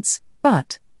makes sense,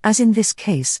 but, as in this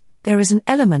case, there is an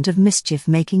element of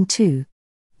mischief-making too.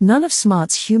 None of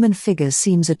Smart's human figures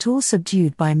seems at all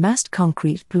subdued by massed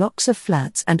concrete blocks of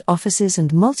flats and offices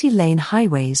and multi-lane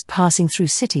highways passing through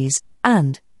cities,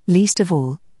 and, least of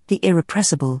all, the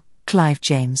irrepressible Clive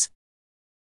James.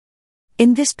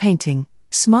 In this painting,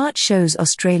 Smart shows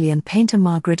Australian painter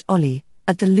Margaret Olley,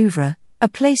 at the Louvre, a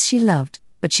place she loved,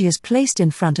 but she is placed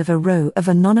in front of a row of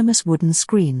anonymous wooden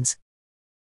screens.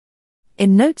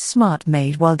 In notes Smart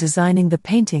made while designing the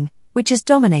painting, which is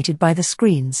dominated by the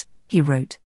screens, he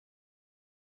wrote,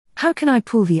 "How can I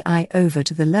pull the eye over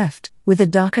to the left, with a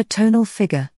darker tonal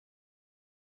figure?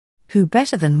 Who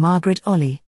better than Margaret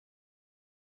Olley?"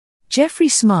 Geoffrey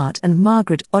Smart and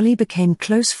Margaret Olley became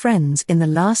close friends in the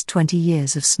last 20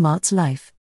 years of Smart's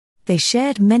life. They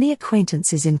shared many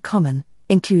acquaintances in common,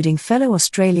 including fellow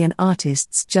Australian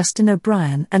artists Justin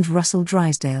O'Brien and Russell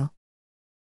Drysdale.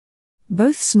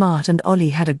 Both Smart and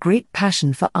Olley had a great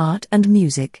passion for art and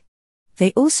music.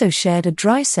 They also shared a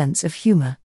dry sense of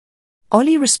humour.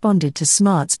 Olley responded to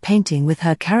Smart's painting with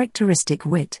her characteristic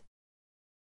wit.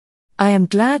 "I am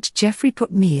glad Geoffrey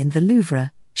put me in the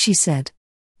Louvre," she said.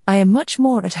 "I am much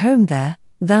more at home there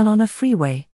than on a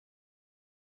freeway."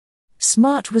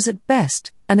 Smart was at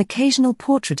best an occasional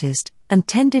portraitist, and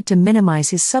tended to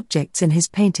minimize his subjects in his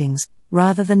paintings,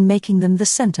 rather than making them the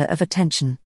center of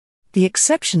attention. The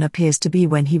exception appears to be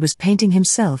when he was painting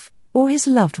himself, or his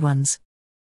loved ones.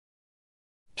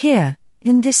 Here,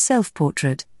 in this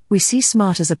self-portrait, we see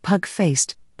Smart as a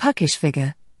pug-faced, puckish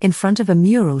figure, in front of a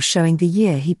mural showing the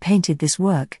year he painted this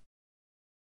work.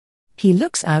 He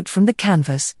looks out from the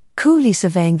canvas, coolly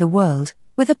surveying the world,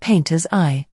 with a painter's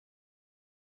eye.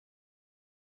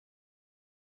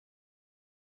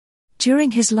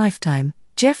 During his lifetime,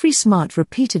 Geoffrey Smart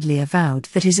repeatedly avowed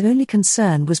that his only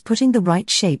concern was putting the right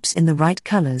shapes in the right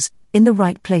colors, in the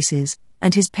right places,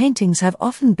 and his paintings have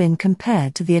often been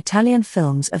compared to the Italian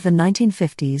films of the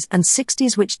 1950s and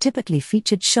 60s, which typically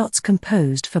featured shots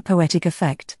composed for poetic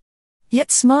effect.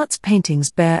 Yet Smart's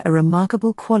paintings bear a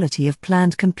remarkable quality of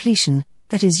planned completion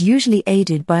that is usually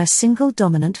aided by a single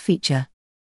dominant feature.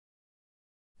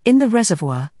 In The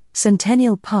Reservoir,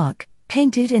 Centennial Park,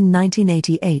 painted in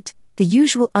 1988, the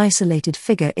usual isolated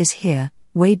figure is here,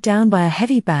 weighed down by a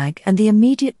heavy bag and the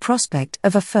immediate prospect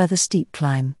of a further steep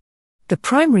climb. The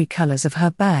primary colors of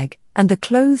her bag, and the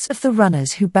clothes of the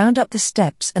runners who bound up the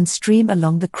steps and stream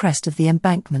along the crest of the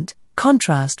embankment,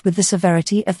 contrast with the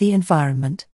severity of the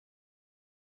environment.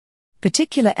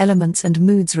 Particular elements and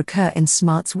moods recur in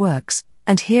Smart's works,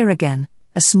 and here again,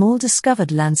 a small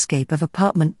discovered landscape of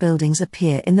apartment buildings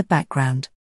appear in the background.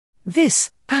 This,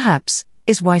 perhaps,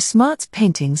 is why Smart's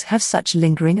paintings have such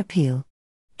lingering appeal.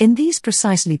 In these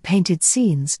precisely painted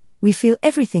scenes, we feel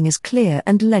everything is clear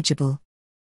and legible.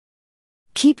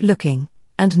 Keep looking,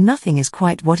 and nothing is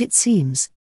quite what it seems.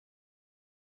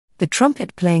 The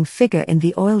trumpet-playing figure in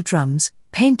The Oil Drums,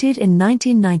 painted in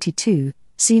 1992,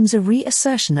 seems a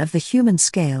reassertion of the human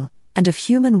scale, and of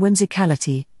human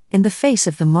whimsicality, in the face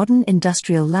of the modern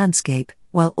industrial landscape,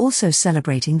 while also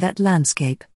celebrating that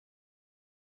landscape.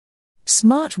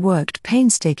 Smart worked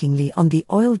painstakingly on the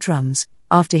oil drums,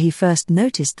 after he first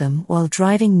noticed them while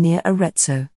driving near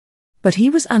Arezzo. But he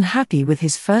was unhappy with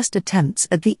his first attempts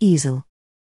at the easel.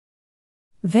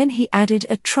 Then he added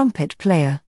a trumpet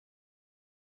player.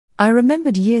 I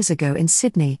remembered years ago in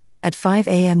Sydney, at 5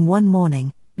 a.m. one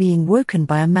morning, being woken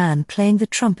by a man playing the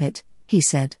trumpet, he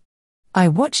said. I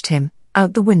watched him,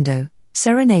 out the window,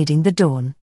 serenading the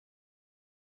dawn.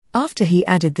 After he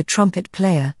added the trumpet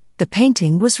player, the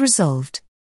painting was resolved.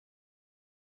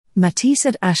 Matisse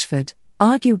at Ashford,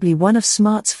 arguably one of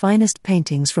Smart's finest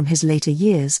paintings from his later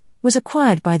years, was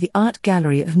acquired by the Art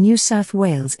Gallery of New South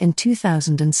Wales in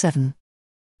 2007.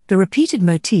 The repeated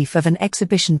motif of an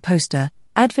exhibition poster,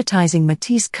 advertising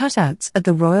Matisse cutouts at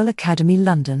the Royal Academy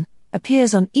London,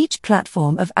 appears on each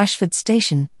platform of Ashford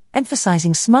Station,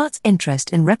 emphasizing Smart's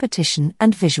interest in repetition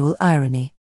and visual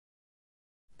irony.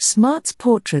 Smart's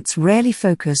portraits rarely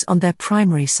focus on their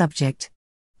primary subject.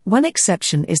 One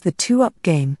exception is the Two-Up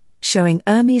Game, showing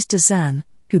Hermes de Zanne,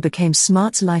 who became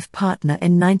Smart's life partner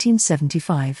in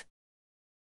 1975.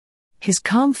 His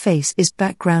calm face is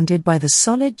backgrounded by the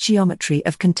solid geometry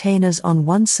of containers on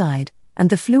one side, and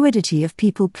the fluidity of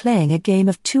people playing a game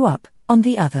of two-up on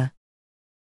the other.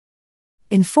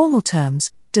 In formal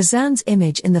terms, de Zanne's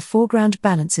image in the foreground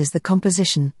balances the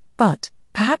composition, but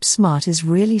perhaps Smart is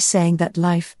really saying that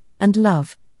life and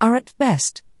love are at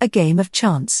best a game of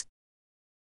chance.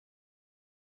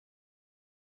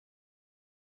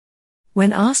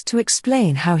 When asked to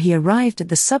explain how he arrived at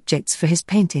the subjects for his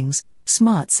paintings,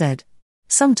 Smart said,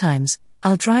 "Sometimes,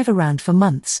 I'll drive around for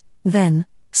months, then,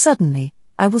 suddenly,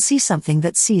 I will see something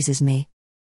that seizes me.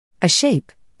 A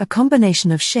shape, a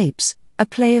combination of shapes, a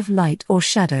play of light or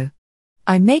shadow.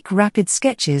 I make rapid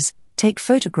sketches, take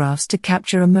photographs to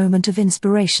capture a moment of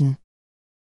inspiration."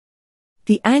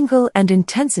 The angle and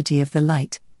intensity of the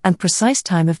light, and precise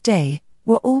time of day,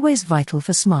 were always vital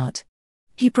for Smart.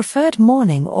 He preferred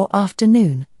morning or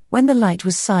afternoon, when the light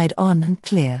was side-on and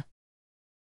clear.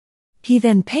 He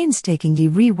then painstakingly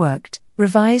reworked,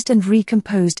 revised and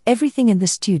recomposed everything in the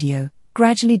studio,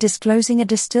 gradually disclosing a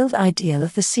distilled ideal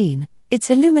of the scene,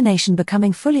 its illumination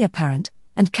becoming fully apparent,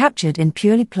 and captured in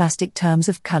purely plastic terms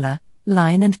of color,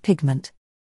 line and pigment.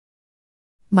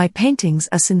 "My paintings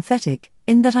are synthetic,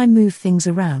 in that I move things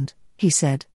around," he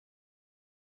said.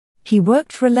 He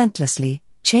worked relentlessly,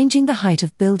 changing the height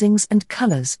of buildings and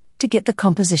colors, to get the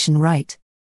composition right.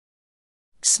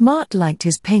 Smart liked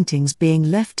his paintings being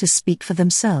left to speak for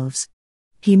themselves.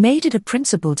 He made it a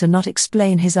principle to not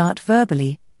explain his art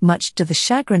verbally, much to the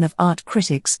chagrin of art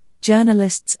critics,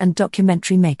 journalists and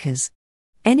documentary makers.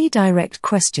 Any direct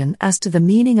question as to the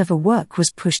meaning of a work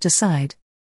was pushed aside.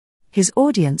 His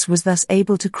audience was thus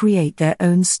able to create their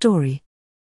own story.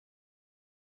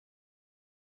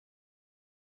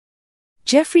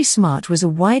 Geoffrey Smart was a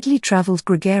widely traveled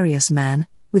gregarious man,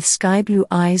 with sky-blue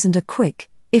eyes and a quick,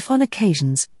 if on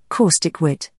occasions, caustic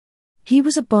wit. He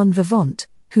was a bon vivant,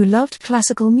 who loved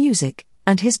classical music,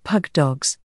 and his pug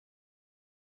dogs.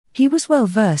 He was well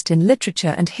versed in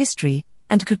literature and history,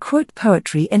 and could quote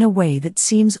poetry in a way that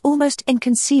seems almost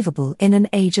inconceivable in an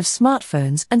age of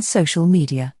smartphones and social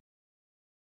media.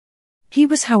 He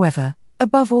was, however,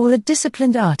 above all a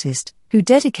disciplined artist, who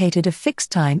dedicated a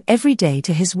fixed time every day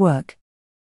to his work.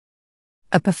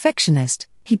 A perfectionist,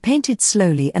 he painted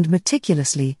slowly and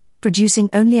meticulously, producing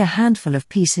only a handful of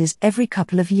pieces every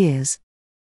couple of years.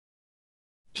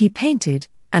 He painted,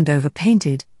 and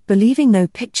overpainted, believing no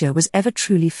picture was ever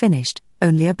truly finished,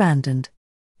 only abandoned.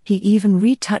 He even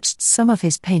retouched some of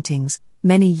his paintings,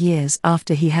 many years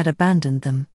after he had abandoned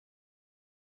them.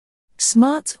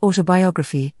 Smart's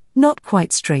autobiography, Not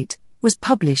Quite Straight, was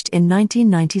published in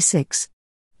 1996.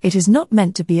 It is not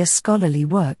meant to be a scholarly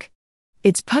work.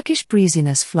 Its puckish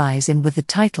breeziness flies in with the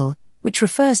title, which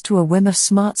refers to a whim of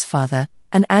Smart's father,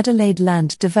 an Adelaide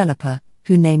land developer,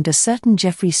 who named a certain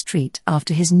Geoffrey Street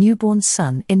after his newborn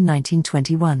son in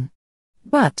 1921.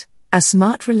 But, as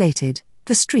Smart related,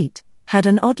 the street had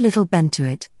an odd little bend to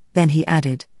it. Then he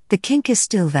added, the kink is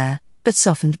still there, but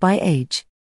softened by age.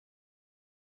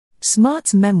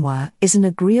 Smart's memoir is an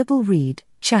agreeable read,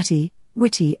 chatty,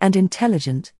 witty and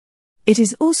intelligent. It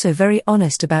is also very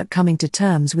honest about coming to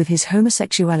terms with his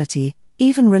homosexuality,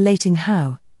 even relating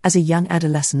how, as a young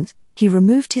adolescent, he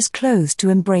removed his clothes to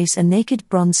embrace a naked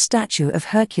bronze statue of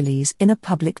Hercules in a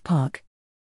public park.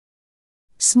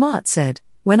 Smart said,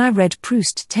 "When I read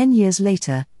Proust 10 years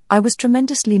later, I was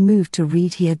tremendously moved to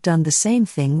read he had done the same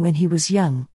thing when he was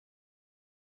young."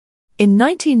 In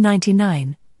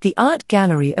 1999, the Art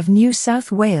Gallery of New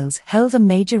South Wales held a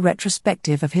major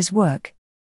retrospective of his work.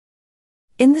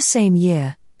 In the same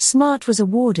year, Smart was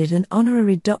awarded an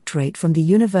honorary doctorate from the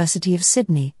University of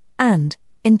Sydney, and,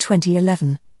 in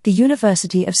 2011, the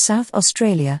University of South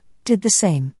Australia did the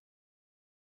same.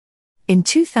 In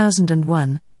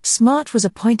 2001, Smart was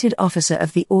appointed Officer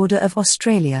of the Order of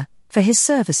Australia for his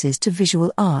services to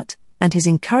visual art and his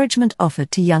encouragement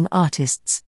offered to young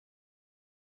artists.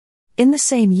 In the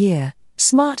same year,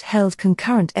 Smart held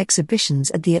concurrent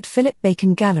exhibitions at Philip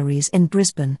Bacon Galleries in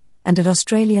Brisbane and at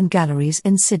Australian Galleries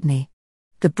in Sydney.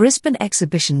 The Brisbane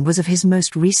exhibition was of his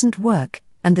most recent work,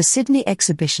 and the Sydney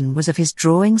exhibition was of his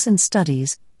drawings and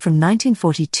studies, from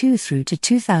 1942 through to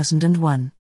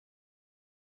 2001.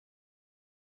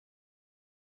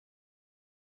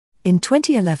 In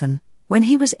 2011, when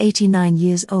he was 89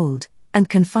 years old, and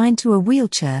confined to a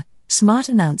wheelchair, Smart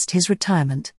announced his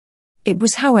retirement. It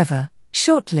was, however,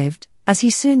 short-lived, as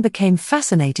he soon became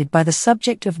fascinated by the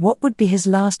subject of what would be his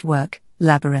last work,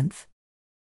 Labyrinth.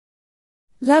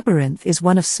 Labyrinth is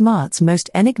one of Smart's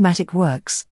most enigmatic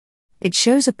works. It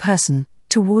shows a person,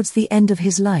 towards the end of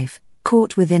his life,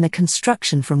 caught within a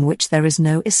construction from which there is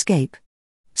no escape.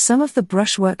 Some of the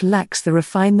brushwork lacks the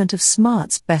refinement of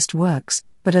Smart's best works,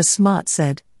 but as Smart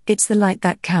said, it's the light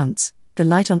that counts. The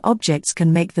light on objects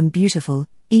can make them beautiful,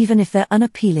 even if they're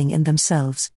unappealing in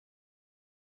themselves.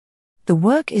 The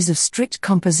work is of strict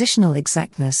compositional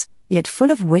exactness, yet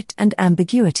full of wit and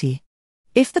ambiguity.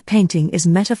 If the painting is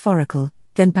metaphorical,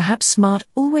 then perhaps Smart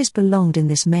always belonged in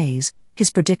this maze,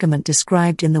 his predicament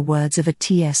described in the words of a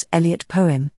T.S. Eliot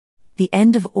poem. The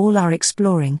end of all our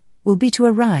exploring will be to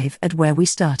arrive at where we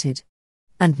started,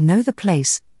 and know the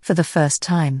place for the first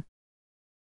time.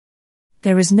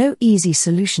 There is no easy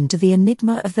solution to the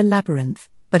enigma of the labyrinth,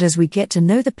 but as we get to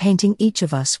know the painting, each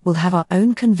of us will have our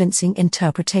own convincing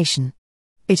interpretation.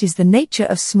 It is the nature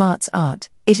of Smart's art,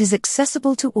 it is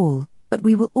accessible to all, but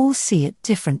we will all see it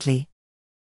differently.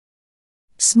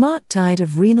 Smart died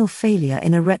of renal failure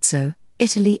in Arezzo,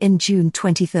 Italy in June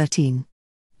 2013.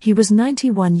 He was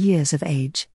 91 years of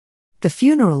age. The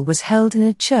funeral was held in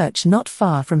a church not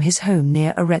far from his home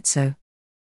near Arezzo.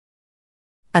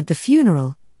 At the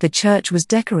funeral, the church was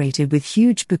decorated with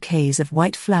huge bouquets of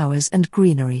white flowers and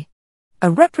greenery. A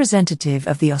representative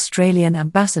of the Australian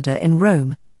ambassador in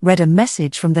Rome read a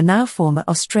message from the now former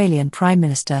Australian Prime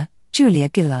Minister, Julia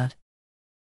Gillard.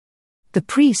 The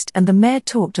priest and the mayor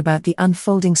talked about the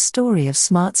unfolding story of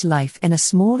Smart's life in a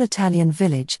small Italian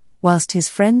village, whilst his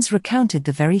friends recounted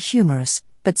the very humorous,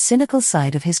 but cynical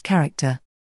side of his character.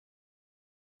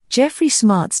 Geoffrey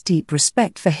Smart's deep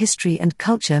respect for history and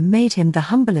culture made him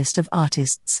the humblest of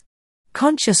artists.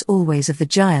 Conscious always of the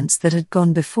giants that had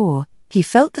gone before, he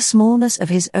felt the smallness of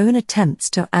his own attempts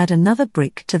to add another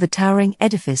brick to the towering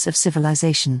edifice of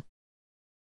civilization.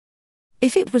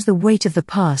 If it was the weight of the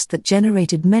past that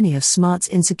generated many of Smart's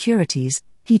insecurities,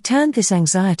 he turned this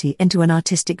anxiety into an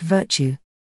artistic virtue.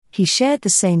 He shared the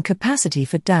same capacity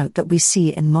for doubt that we see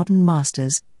in modern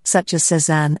masters, such as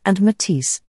Cézanne and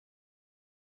Matisse.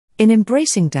 In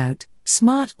embracing doubt,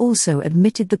 Smart also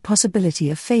admitted the possibility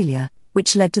of failure,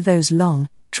 which led to those long,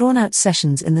 drawn-out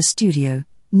sessions in the studio,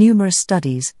 numerous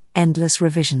studies, endless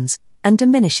revisions, and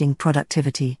diminishing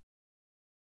productivity.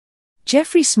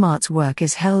 Geoffrey Smart's work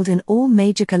is held in all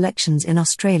major collections in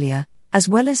Australia, as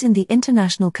well as in the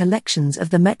international collections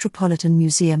of the Metropolitan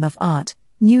Museum of Art,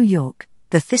 New York,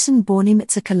 the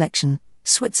Thyssen-Bornemisza Collection,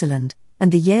 Switzerland,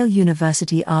 and the Yale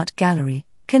University Art Gallery,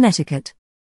 Connecticut.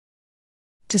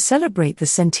 To celebrate the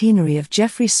centenary of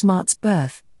Geoffrey Smart's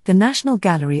birth, the National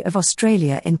Gallery of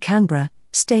Australia in Canberra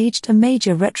staged a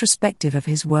major retrospective of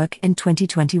his work in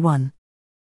 2021.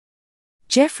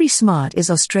 Jeffrey Smart is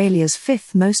Australia's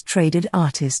fifth most traded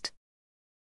artist.